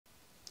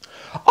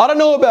I don't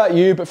know about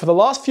you, but for the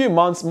last few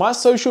months, my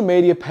social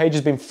media page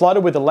has been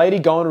flooded with a lady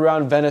going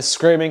around Venice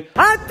screaming,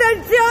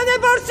 "Attenzione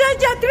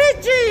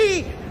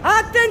borseggiatrici!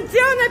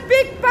 Attenzione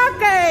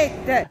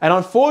pickpocket!" And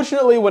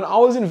unfortunately, when I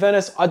was in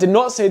Venice, I did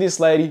not see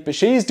this lady, but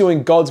she's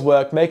doing God's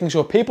work, making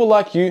sure people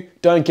like you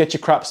don't get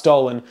your crap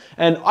stolen.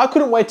 And I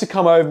couldn't wait to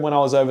come over when I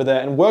was over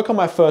there and work on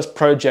my first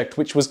project,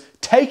 which was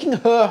taking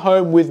her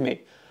home with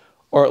me.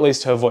 Or at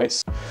least her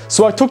voice.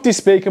 So I took this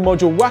speaker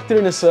module, whacked it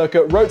in a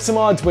circuit, wrote some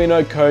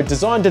Arduino code,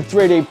 designed and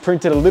 3D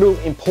printed a little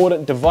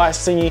important device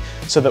thingy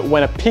so that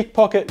when a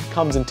pickpocket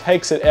comes and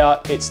takes it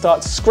out, it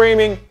starts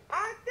screaming,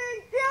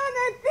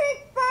 "Attenzione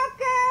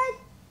pickpocket!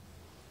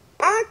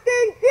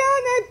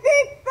 Attenzione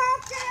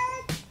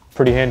pickpocket!"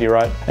 Pretty handy,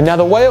 right? And now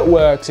the way it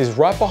works is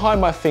right behind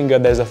my finger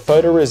there's a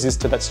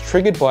photoresistor that's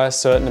triggered by a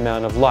certain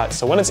amount of light.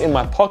 So when it's in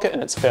my pocket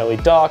and it's fairly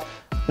dark,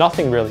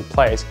 nothing really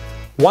plays.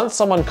 Once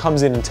someone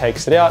comes in and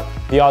takes it out,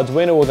 the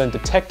Arduino will then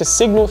detect a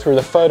signal through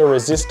the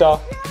photoresistor.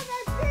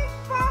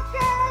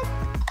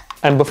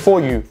 And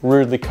before you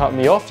rudely cut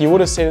me off, you would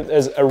have seen that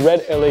there's a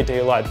red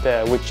LED light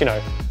there, which, you know,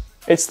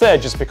 it's there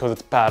just because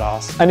it's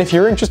badass. And if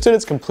you're interested,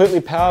 it's completely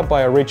powered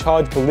by a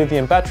rechargeable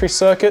lithium battery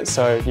circuit,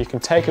 so you can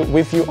take it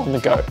with you on the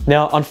go.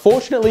 Now,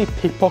 unfortunately,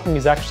 pickpocketing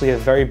is actually a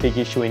very big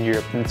issue in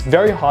Europe, and it's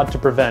very hard to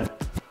prevent.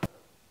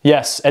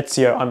 Yes,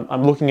 Ezio,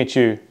 I'm looking at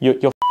you.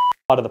 You're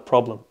part of the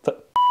problem.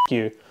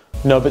 You.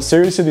 No, but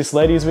seriously, this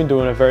lady has been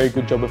doing a very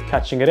good job of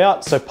catching it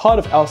out, so part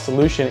of our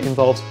solution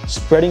involves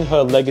spreading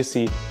her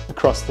legacy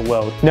across the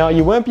world. Now,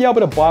 you won't be able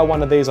to buy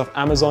one of these off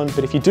Amazon,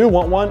 but if you do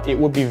want one, it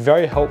would be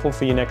very helpful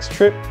for your next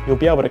trip. You'll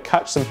be able to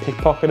catch some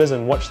pickpocketers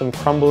and watch them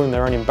crumble in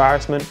their own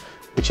embarrassment,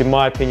 which in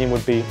my opinion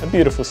would be a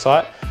beautiful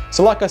sight.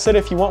 So like I said,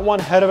 if you want one,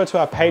 head over to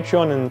our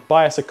Patreon and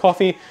buy us a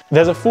coffee.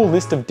 There's a full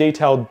list of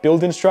detailed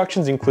build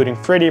instructions, including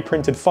 3D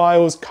printed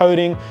files,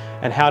 coding,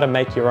 and how to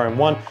make your own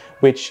one,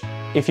 which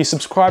if you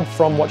subscribe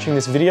from watching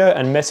this video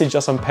and message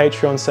us on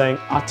Patreon saying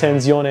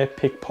 "Attenzione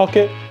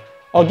pickpocket,"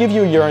 I'll give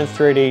you your own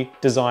 3D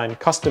design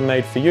custom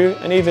made for you,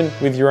 and even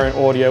with your own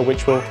audio,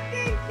 which will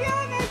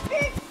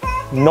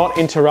not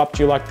interrupt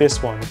you like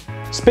this one.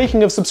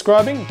 Speaking of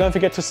subscribing, don't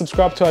forget to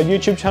subscribe to our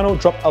YouTube channel.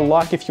 Drop a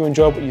like if you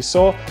enjoyed what you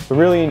saw. We're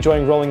really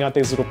enjoying rolling out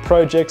these little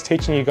projects,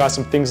 teaching you guys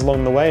some things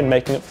along the way and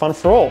making it fun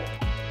for all.